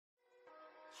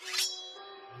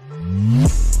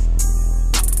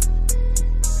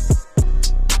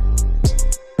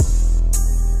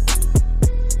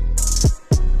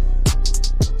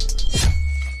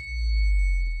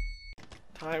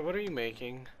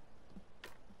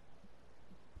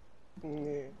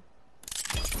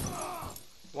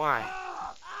Why?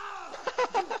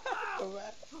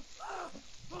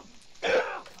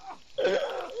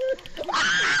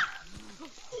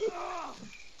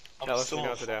 Tell us what you know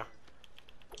what to do.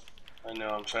 I know,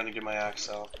 I'm trying to get my axe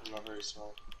out. I'm not very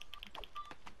smart.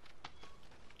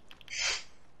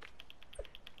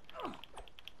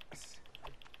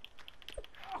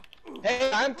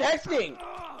 Hey, I'm texting!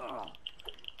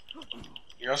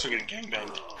 You're also getting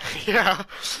gangbanged. Yeah.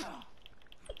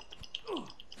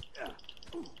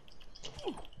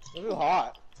 This is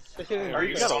hot. Are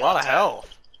You got a lot of health.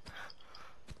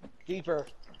 Deeper.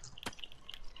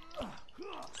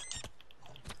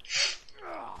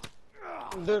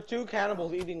 There are 2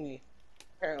 cannibals eating me,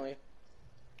 apparently.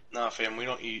 Nah, fam, we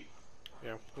don't eat.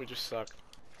 Yeah, we just suck.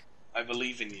 I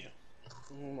believe in you.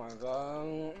 Oh my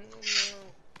god.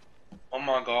 Oh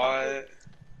my god.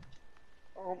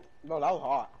 Oh, no, that was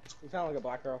hot. You sound like a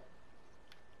black girl.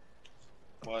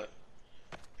 What?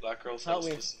 Black girls have a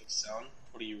specific sound?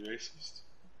 What are you, racist?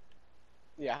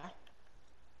 Yeah.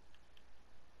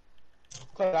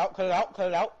 Cut it out, cut it out, cut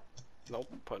it out. Nope,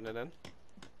 putting it in.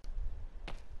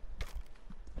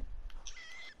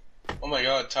 Oh my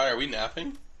god, Ty, are we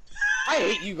napping? I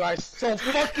hate you guys so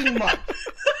fucking much.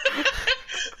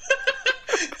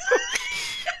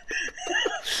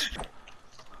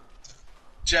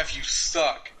 Jeff, you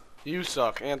suck. You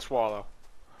suck, and swallow.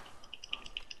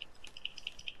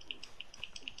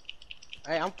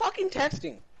 Hey, I'm fucking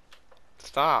texting.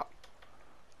 Stop.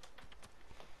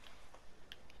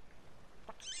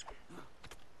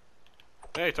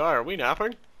 Hey, Ty, are we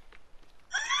napping?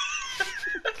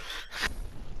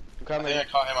 I think I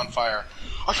caught him on fire.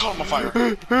 I caught him on fire.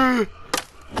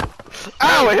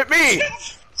 Ow, it hit me!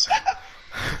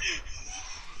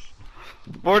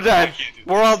 We're dead.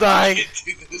 We're all dying.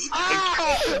 Shut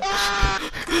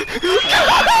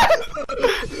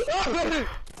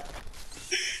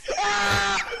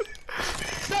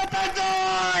that door!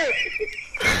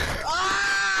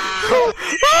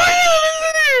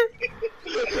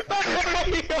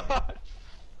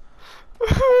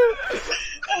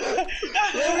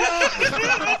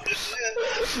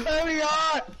 Let me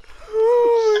on!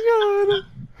 Oh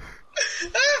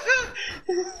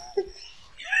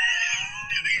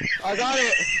I got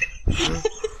it!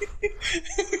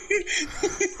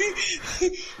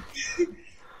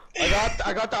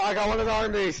 I got one of the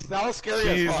armies. That was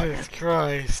scary as fuck. Jesus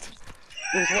Christ.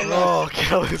 Oh,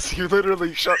 Kellis, you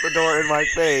literally shut the door in my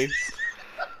face.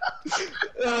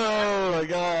 Oh my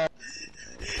god.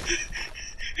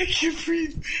 I can't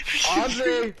breathe.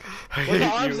 Andre! I Where's hate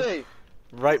Andre? you.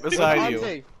 Right beside you.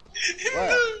 Andre?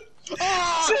 Where?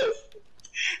 Ah!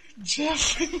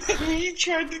 Jeff, he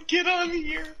tried to get on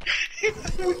here. He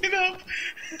went up.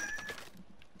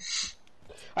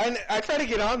 I tried to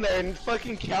get on there and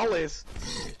fucking Kellis.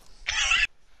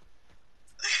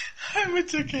 I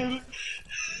took him.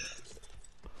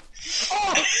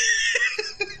 Oh!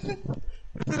 This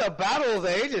is a battle of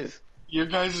the ages. Your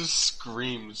guys'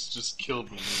 screams just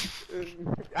killed me.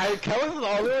 Kellis was the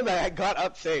only one that got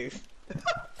up safe.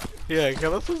 Yeah,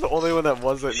 Kellis was the only one that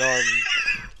wasn't on.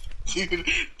 Dude,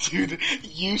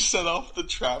 you set off the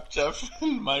trap, Jeff,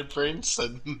 and my brain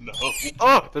said no.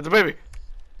 Oh, there's a baby.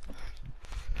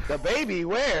 The baby?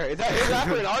 Where? Is that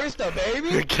for an artist, the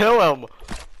baby? Kill him.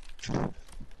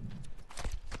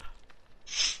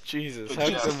 Jesus,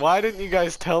 Hudson, why didn't you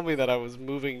guys tell me that I was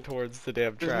moving towards the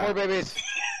damn There's trap? more babies.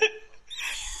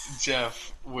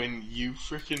 Jeff, when you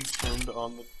freaking turned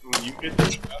on the, when you hit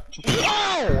the trap.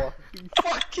 No! You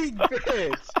fucking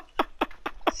bitch!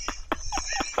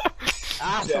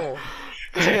 Asshole.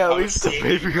 Hey, at least the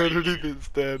baby underneath is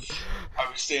dead. I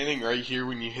was standing right here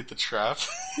when you hit the trap.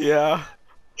 Yeah.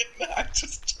 I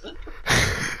just turned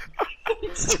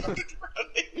and started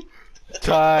running.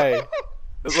 Ty.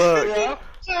 Look. Yeah?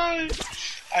 I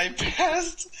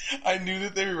passed. I knew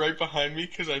that they were right behind me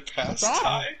because I passed Stop.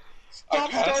 Ty. I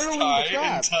Stop passed startling Ty, the trap.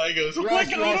 and Ty goes, "Oh my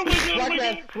god, oh my god, oh my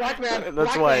god." Black man, That's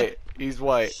black white. He's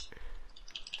white.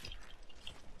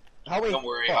 Man. How we? Don't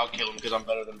worry, I'll kill him because I'm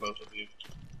better than both of you.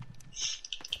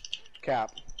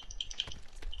 Cap.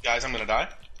 Guys, I'm gonna die.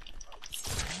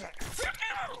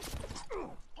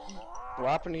 What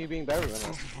happened to you being better than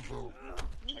us?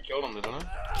 I killed him, didn't I?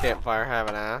 Campfire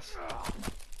having ass.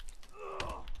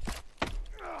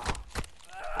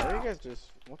 Why are you guys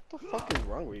just... What the fuck is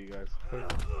wrong with you guys? I'm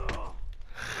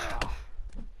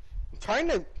trying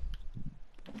to...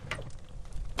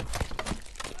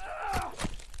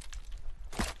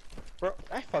 Bro,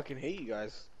 I fucking hate you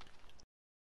guys.